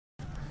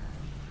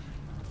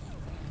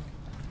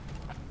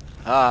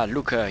Ah,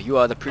 Luca, you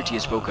are the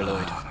prettiest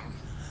Vocaloid.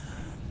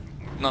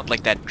 Not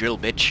like that drill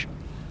bitch.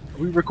 Are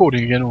we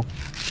recording again or?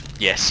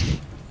 Yes.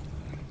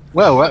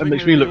 Well, that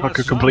makes me look like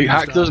a complete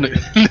hack, doesn't it?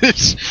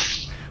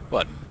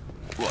 What?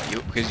 What?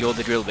 Because you're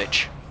the drill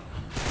bitch.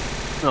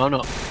 No, I'm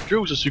not.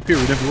 Drills are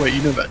superior in every way,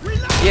 you know that.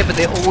 Yeah, but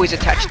they're always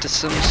attached to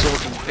some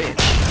sort of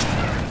bitch.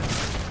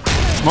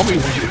 Mummy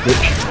was a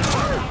bitch.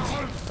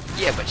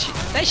 Yeah, but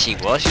there she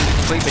was. She was a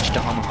complete bitch to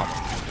Hum Hum.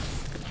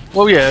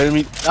 Well, yeah, I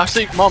mean, I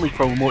think Mommy's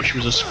problem was she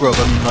was a scrub.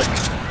 I mean, like,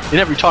 in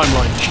every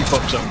timeline she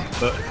fucks up,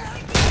 but...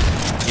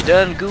 You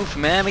done goof,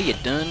 mammy, you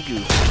done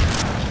goof.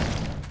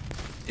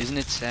 Isn't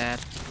it sad?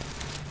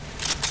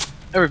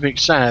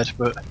 Everything's sad,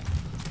 but...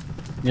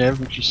 Yeah,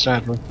 everything's just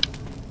sad, right?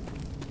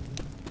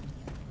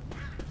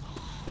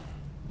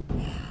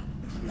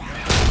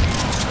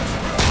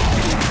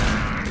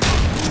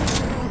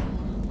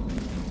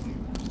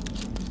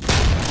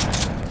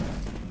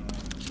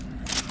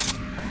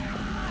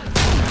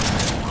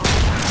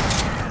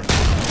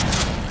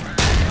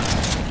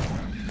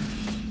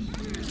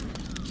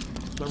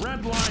 The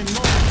red line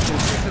north will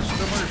take us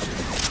to Mercy.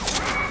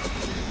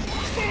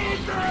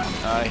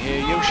 I hear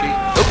Yoshi.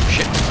 Oh,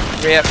 shit.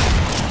 Rip.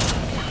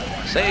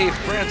 Save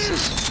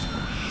Francis.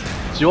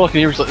 So all I can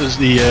hear is like there's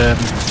the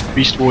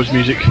Beast Wars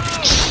music.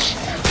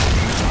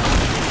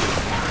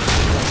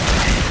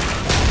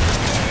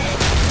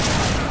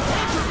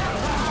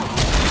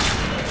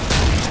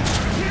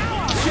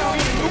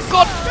 Oh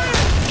god!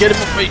 Get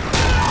him off me!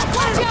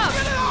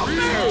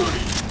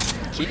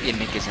 Keep your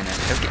knickers in it.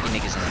 Don't get your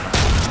knickers in it.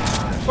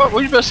 What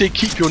were you about to say?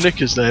 Keep your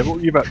knickers there. What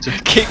were you about to?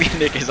 Keep your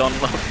knickers on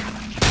low.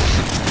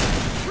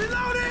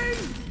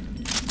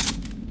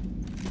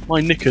 My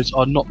knickers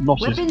are not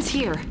knotted. Weapons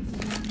here.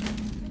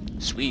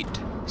 Sweet.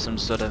 Some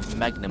sort of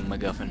Magnum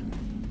MacGuffin.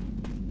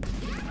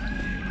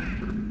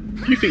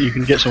 Do you think you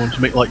can get someone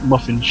to make like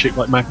muffins shaped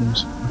like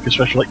magnums? Like a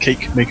special like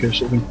cake maker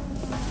sort of thing?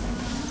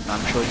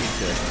 I'm sure you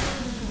could.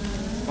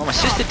 Well, my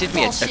sister did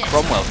me a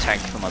Cromwell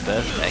tank for my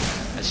birthday.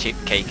 A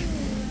shaped cake.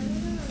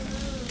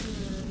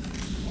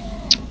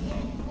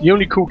 The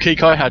only cool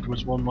cake I had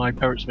was one my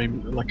parents made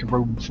me like a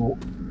Roman fort.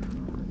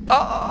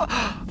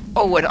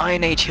 Oh, an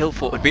Iron Age hill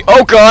fort would be.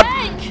 Oh god!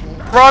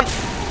 Run!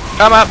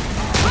 Come up!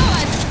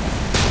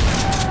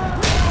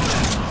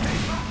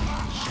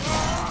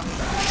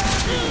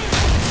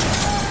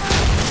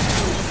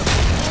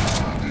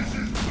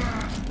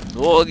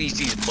 Oh,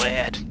 he's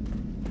bled.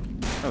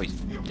 Oh, he's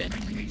dead.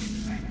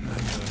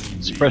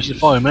 Suppress the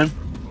fire, man.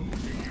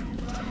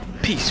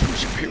 Peaceful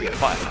superior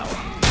firepower.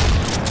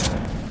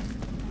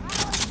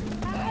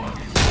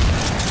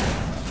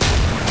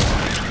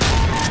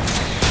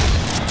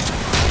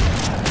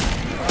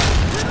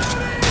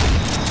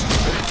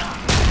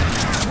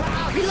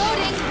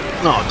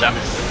 Oh, damn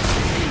it.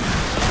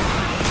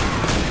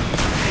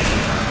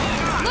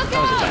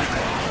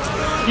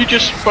 You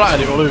just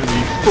splattered it all over me,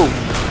 you fool.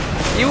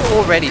 You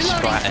were already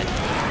splattered.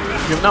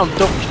 You're now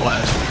double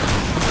splattered.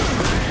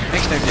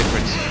 Makes no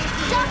difference.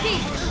 Jockey!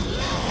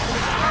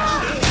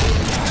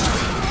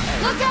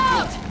 Look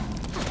out!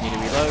 Need to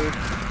reload.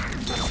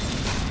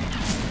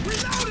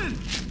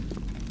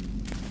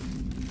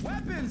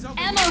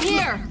 Ammo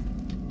here!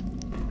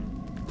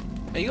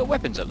 Hey, you got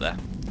weapons up there.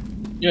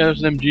 Yeah,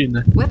 there's an MG in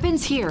there.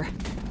 Weapons here.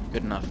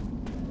 Good enough.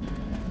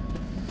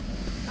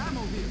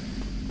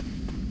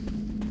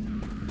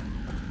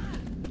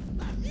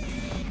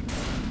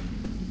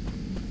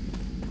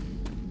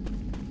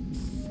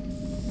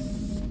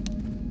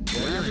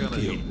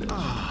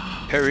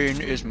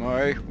 Perrin is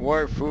my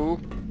waifu.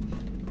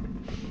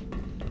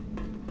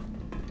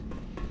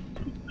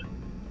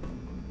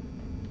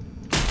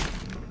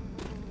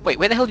 Wait,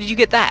 where the hell did you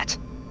get that?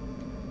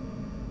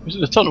 Was it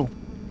the tunnel?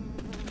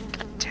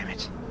 God damn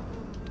it.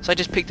 So I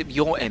just picked up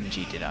your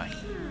MG, did I?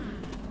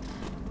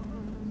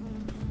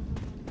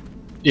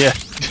 Yeah.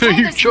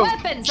 You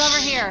chump. Weapons over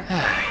here.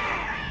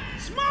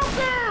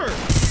 Smoker!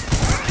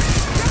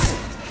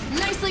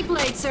 Nicely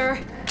played, sir.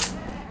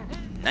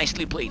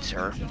 Nicely played,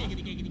 sir.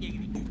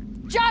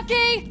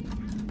 Jockey!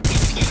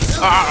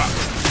 Ah!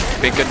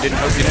 Big gun didn't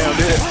help you now,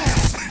 did it?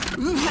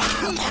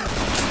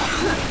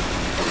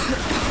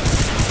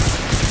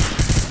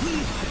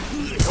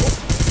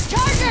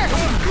 Charger!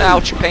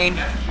 Ouch, pain.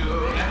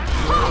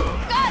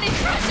 Oh, God, it's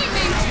crushing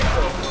me!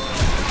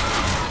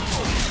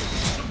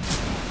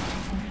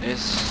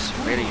 This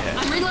really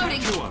hurts. I'm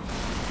reloading.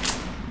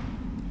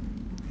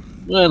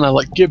 Man, I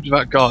like gibbed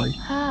that guy.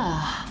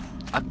 Ah,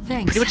 I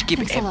thanks. pretty much give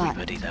Thanks a lot.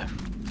 everybody, though.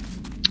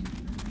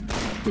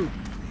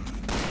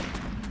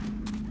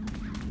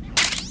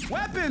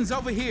 Weapons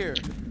over here!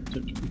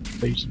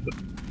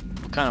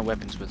 What kind of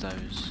weapons were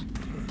those?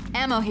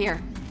 Ammo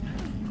here.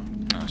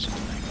 Oh,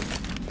 something.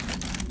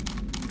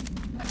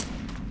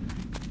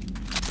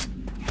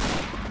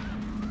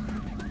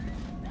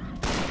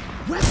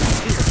 Weapons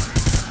here!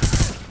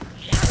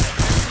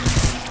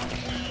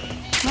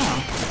 Well,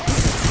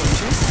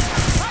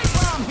 Pipe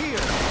bomb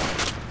here!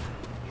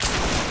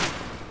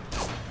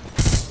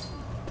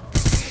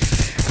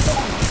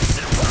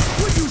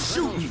 Would you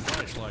shoot me?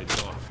 Flashlights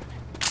off.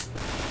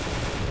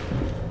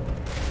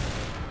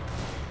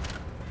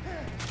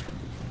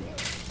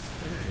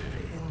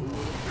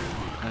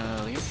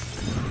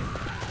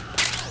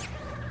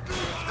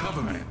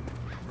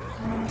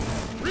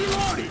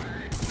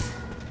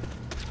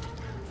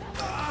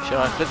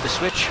 Shall I flip the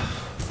switch?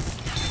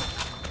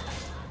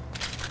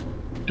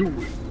 Do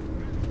it.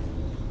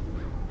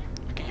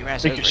 Get your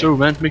ass Make over it so,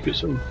 man. Make it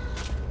so.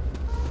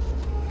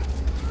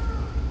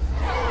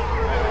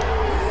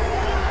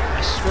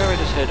 I swear I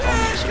just heard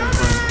Onyx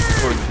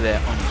going for their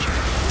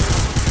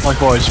Onyx.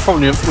 Likewise,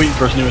 probably waiting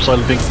for us near a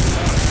silent thing.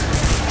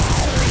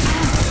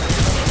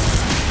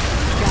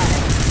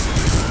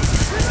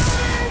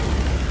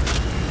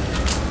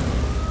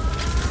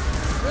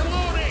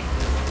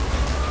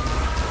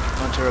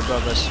 Hunter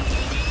above us.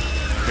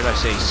 Did I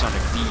say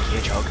Sonic the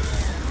Hedgehog?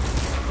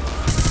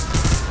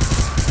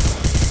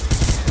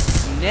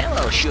 Now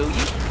I'll show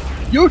you.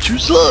 You're too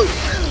slow!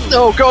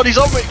 Oh god, he's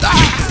on me!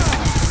 Ah!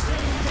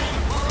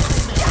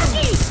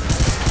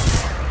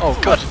 Oh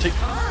god, take.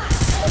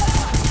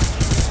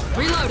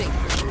 Reloading.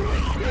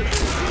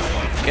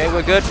 Okay,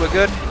 we're good, we're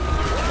good.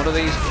 What are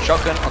these?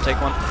 Shotgun, I'll take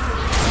one.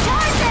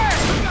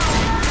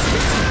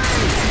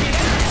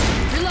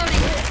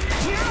 Reloading.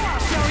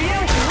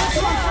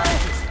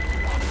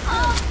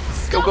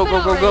 Go, go,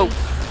 go, go, go!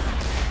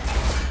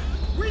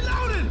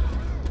 Reloading!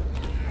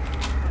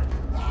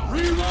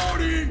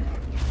 Reloading!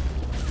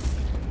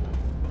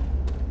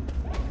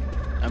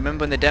 I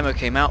remember when the demo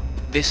came out,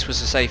 this was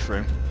a safe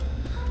room.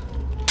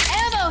 Ammo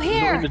We're not in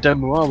here. the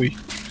demo, are we?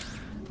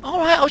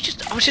 Alright, I was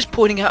just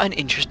pointing out an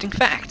interesting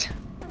fact.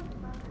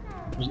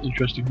 Wasn't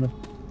interesting enough.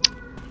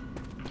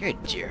 You're a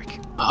jerk.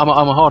 I'm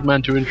a hard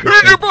man to interest.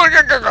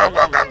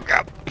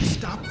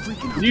 Stop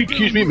freaking You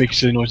accuse me of making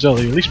silly noise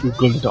earlier, at least we've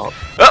gone in the dark.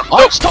 Oh,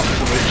 I stopped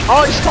for it!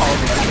 I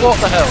started! What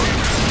the hell?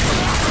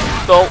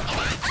 no.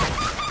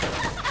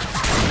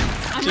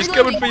 I'm Just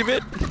reloading. come and be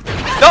it.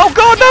 No,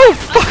 God, no!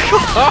 Fuck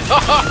off!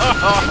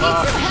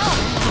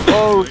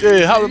 Oh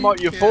dear, how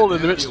might you fall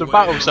in the midst of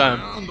battle, Sam?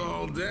 around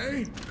all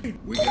day.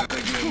 We gotta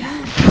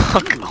get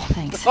Fuck off.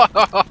 Thanks.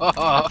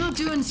 Not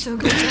doing so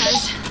good,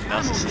 guys.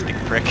 Narcissistic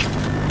prick.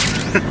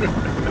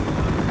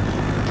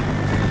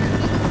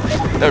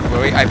 Don't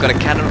worry, I've got a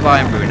cannon of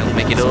iron brew and it'll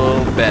make it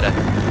all better.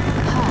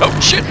 Oh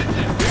shit!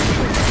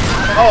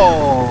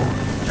 Oh!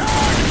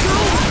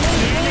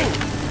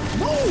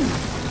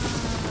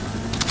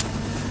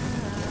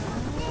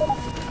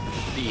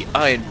 The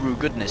iron brew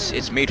goodness,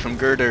 it's made from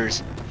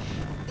girders.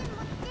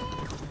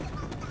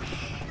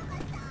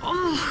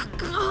 Oh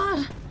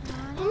God,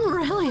 I'm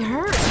really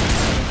hurt.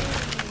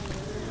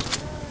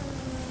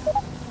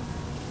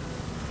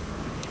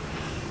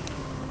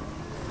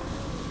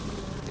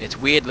 It's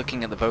weird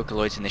looking at the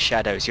Vocaloids in the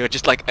shadows. You're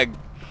just like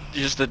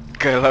just a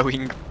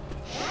glowing. You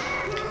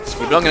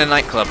belong in a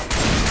nightclub.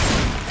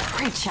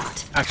 Great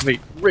shot.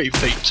 Activate Ray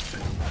Fate.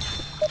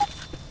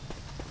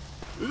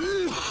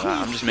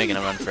 I'm just making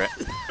a run for it.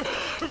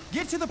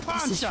 Get to the pawn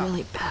This is shop.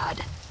 really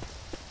bad.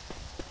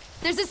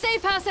 There's a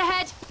safe house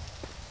ahead.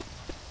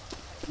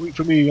 Wait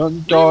for me,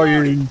 I'm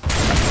dying. No,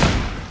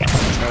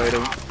 I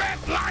don't.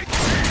 Got it.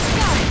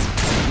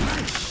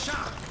 Nice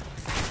shot.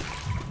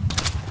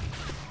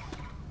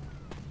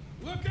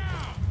 Look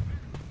out!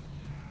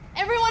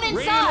 Everyone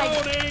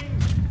inside. Reloading!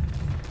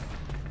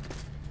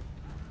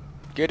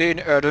 Get in,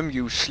 Adam,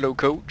 you slow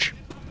coach.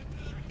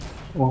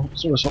 Oh,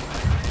 sorry, sorry.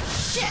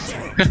 Shit.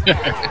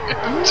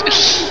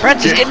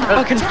 Francis, get in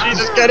fucking.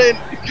 Jesus, get in!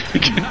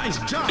 Nice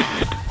job!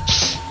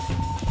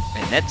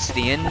 And that's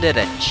the end of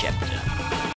that chapter.